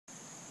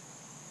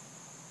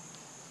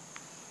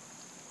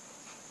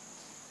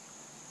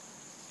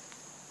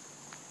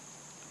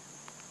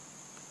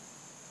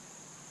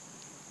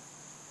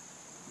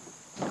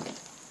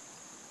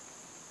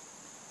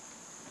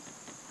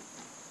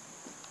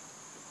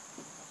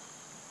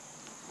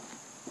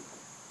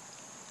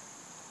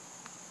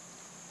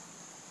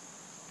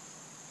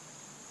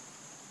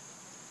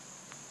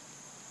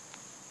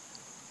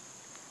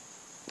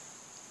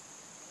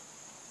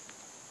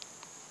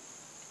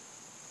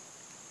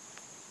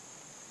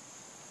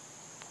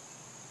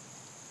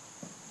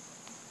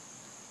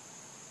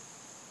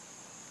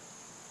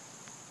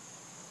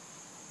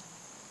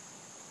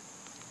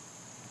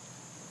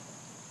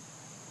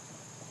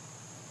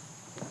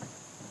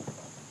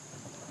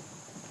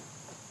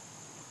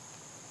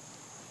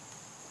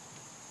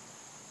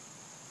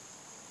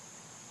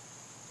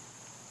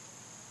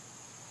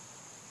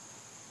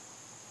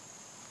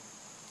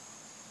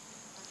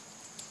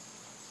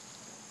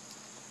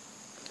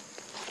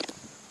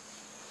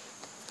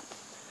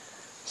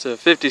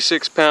It's a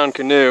 56-pound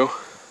canoe.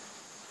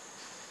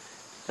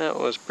 That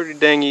was pretty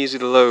dang easy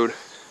to load.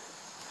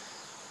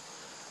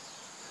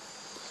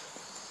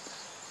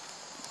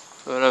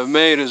 What I've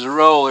made is a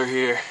roller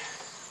here.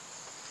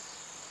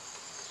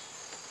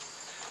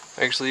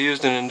 I actually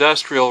used an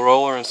industrial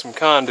roller and some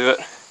conduit.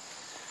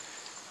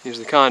 Use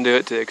the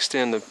conduit to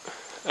extend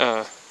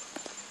the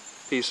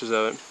pieces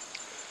of it.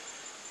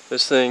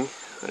 This thing,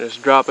 I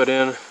just drop it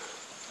in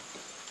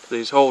to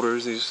these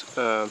holders.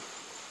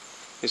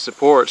 These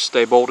supports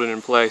stay bolted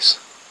in place.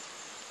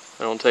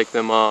 I don't take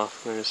them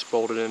off. They're just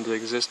bolted into the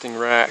existing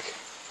rack.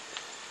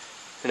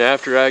 And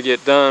after I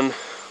get done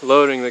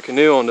loading the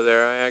canoe onto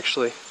there, I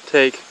actually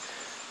take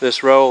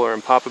this roller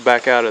and pop it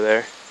back out of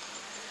there.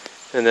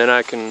 And then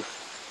I can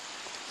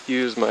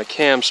use my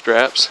cam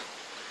straps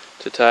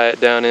to tie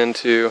it down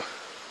into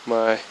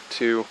my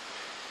two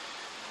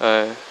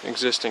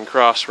existing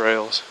cross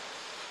rails.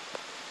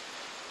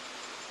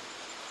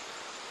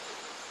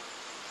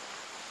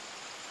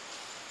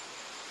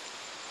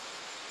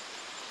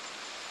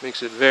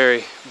 Makes it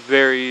very,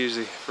 very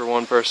easy for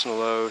one person to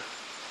load.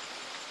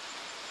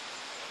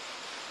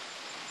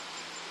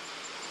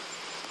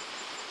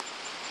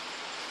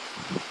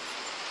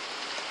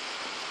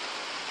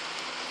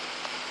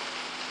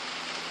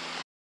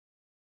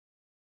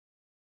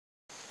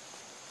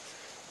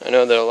 I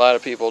know that a lot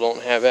of people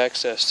don't have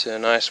access to a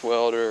nice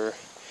welder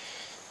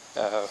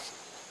or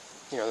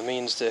the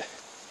means to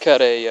cut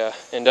a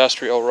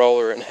industrial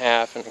roller in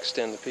half and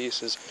extend the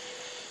pieces.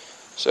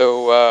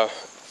 So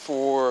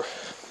for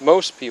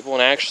most people,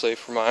 and actually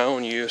for my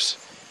own use,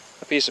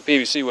 a piece of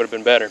PVC would have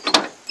been better.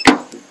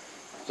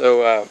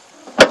 So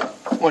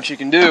what you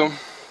can do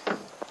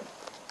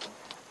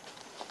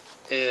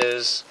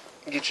is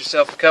get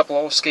yourself a couple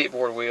old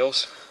skateboard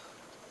wheels.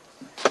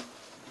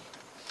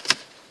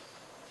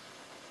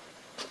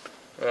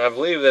 And I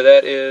believe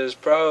that is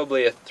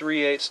probably a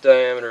 3/8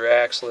 diameter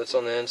axle that's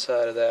on the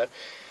inside of that.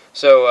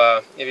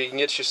 So if you can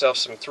get yourself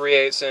some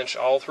 3/8 inch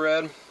all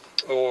thread,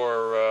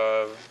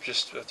 or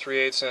just a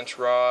 3/8 inch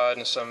rod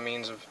and some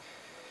means of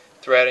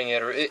threading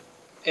it, or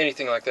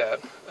anything like that,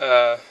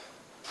 and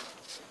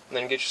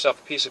then get yourself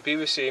a piece of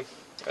PVC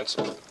that's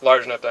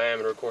large enough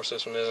diameter. Of course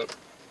this one isn't.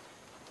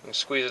 And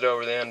squeeze it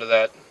over the end of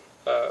that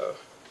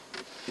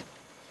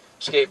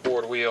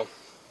skateboard wheel,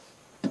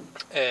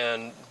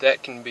 and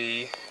that can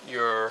be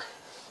your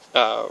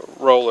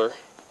roller.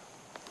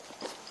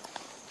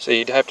 So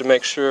you'd have to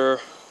make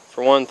sure,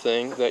 for one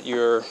thing, that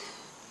your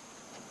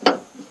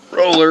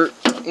roller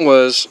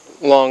was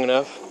long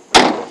enough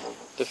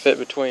to fit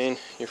between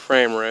your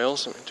frame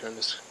rails. Let me turn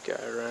this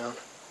guy around.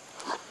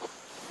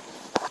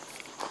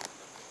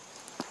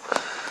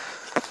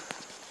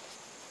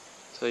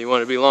 So you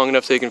want it to be long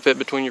enough so you can fit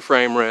between your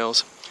frame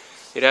rails.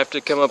 You'd have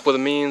to come up with a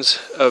means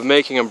of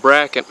making a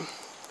bracket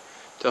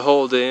to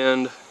hold the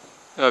end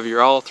of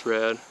your all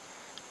thread.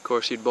 Of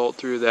course you'd bolt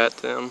through that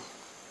then.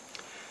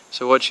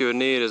 So what you would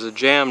need is a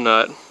jam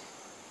nut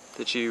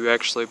that you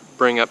actually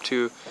bring up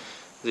to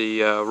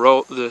the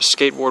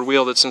skateboard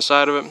wheel that's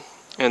inside of it,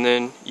 and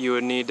then you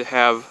would need to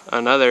have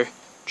another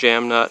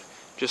jam nut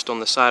just on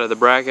the side of the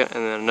bracket,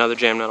 and then another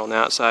jam nut on the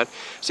outside.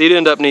 So you'd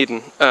end up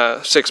needing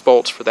 6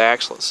 bolts for the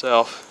axle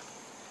itself.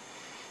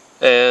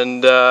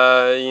 And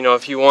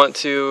if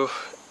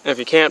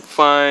you can't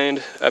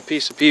find a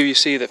piece of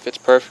PVC that fits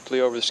perfectly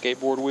over the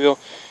skateboard wheel,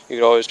 you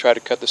could always try to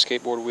cut the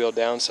skateboard wheel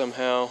down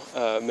somehow.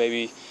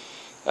 Maybe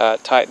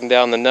tighten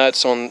down the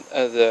nuts on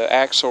the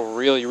axle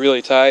really,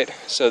 really tight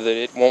so that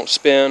it won't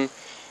spin,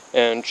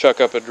 and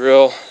chuck up a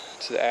drill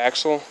to the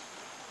axle.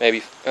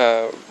 Maybe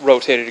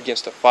rotate it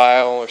against a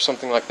file or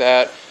something like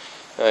that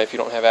if you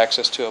don't have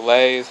access to a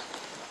lathe.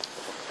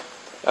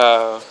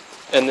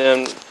 And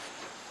then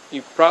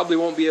you probably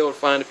won't be able to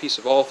find a piece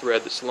of all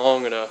thread that's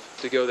long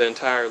enough to go the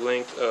entire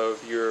length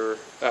of your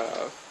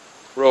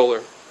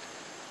roller.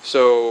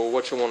 So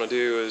what you'll want to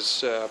do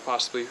is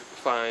possibly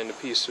find a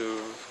piece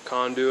of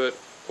conduit,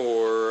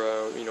 or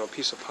a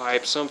piece of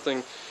pipe,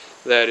 something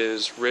that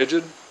is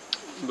rigid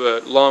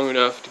but long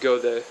enough to go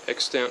the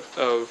extent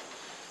of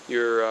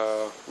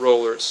your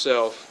roller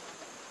itself,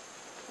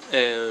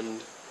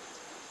 and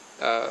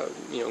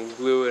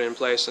glue it in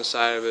place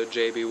inside of it,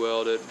 JB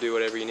weld it, do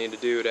whatever you need to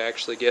do to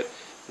actually get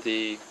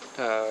the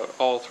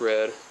all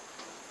thread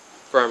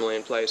firmly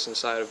in place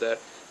inside of that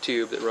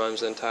tube that runs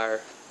the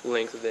entire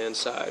length of the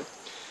inside.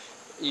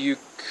 You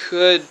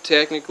could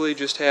technically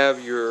just have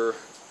your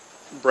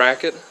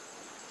bracket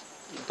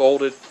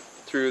bolted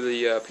through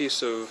the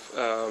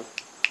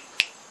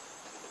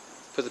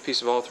put the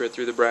piece of all thread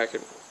through the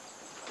bracket,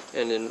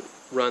 and then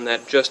run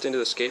that just into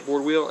the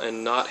skateboard wheel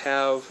and not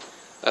have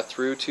a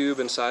through tube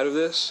inside of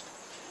this.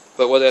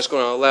 But what that's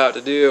going to allow it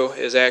to do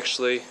is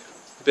actually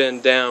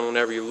bend down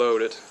whenever you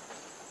load it.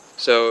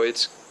 So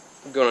it's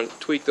going to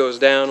tweak those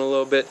down a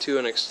little bit to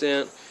an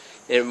extent,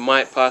 and it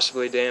might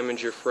possibly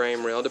damage your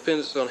frame rail. It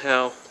depends on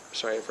how,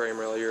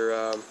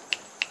 your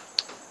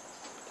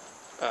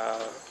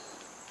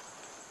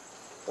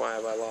why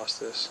have I lost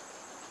this?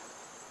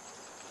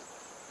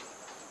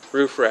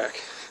 Roof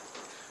rack.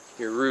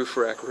 Your roof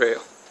rack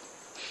rail.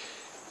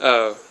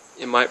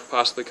 it might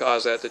possibly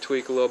cause that to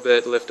tweak a little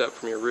bit, lift up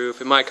from your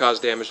roof. It might cause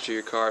damage to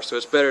your car, so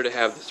it's better to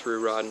have the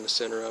through rod in the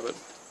center of it.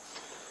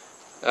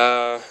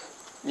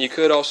 You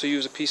could also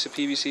use a piece of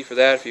PVC for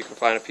that if you can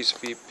find a piece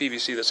of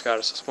PVC that's got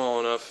a small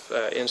enough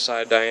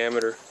inside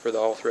diameter for the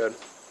all thread.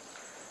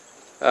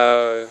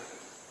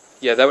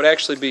 Yeah, that would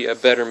actually be a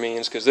better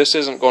means, because this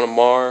isn't going to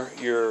mar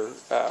your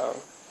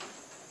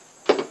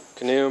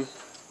Canoe.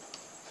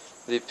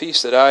 The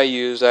piece that I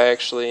used, I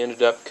actually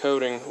ended up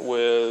coating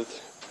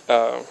with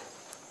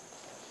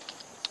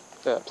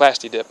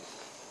Plasti Dip,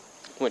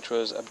 which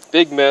was a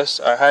big mess.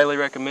 I highly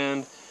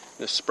recommend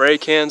the spray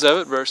cans of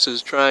it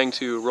versus trying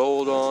to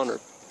roll it on or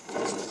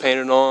paint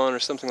it on or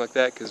something like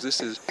that, because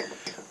this is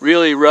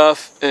really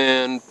rough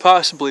and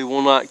possibly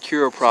will not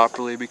cure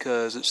properly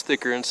because it's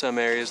thicker in some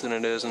areas than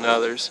it is in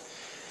others.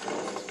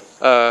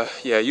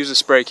 Yeah, use the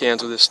spray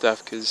cans with this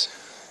stuff, because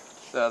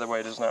the other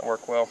way does not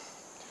work well.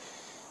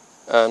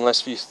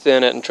 Unless you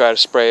thin it and try to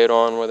spray it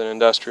on with an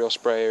industrial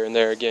sprayer, and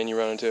there again you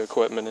run into an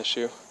equipment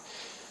issue.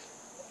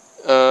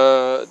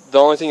 The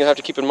only thing you have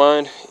to keep in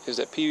mind is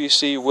that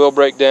PVC will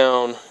break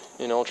down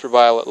in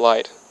ultraviolet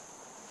light.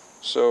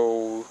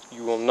 So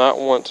you will not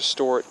want to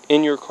store it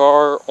in your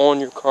car,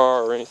 on your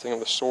car, or anything of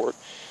the sort.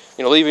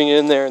 You know, leaving it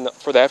in there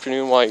for the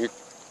afternoon while you're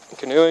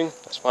canoeing,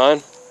 that's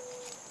fine.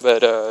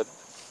 But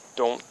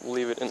don't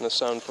leave it in the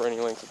sun for any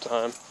length of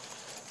time,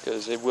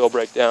 because it will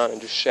break down and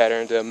just shatter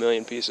into a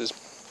million pieces.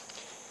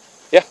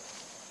 Yeah,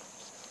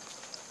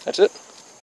 that's it.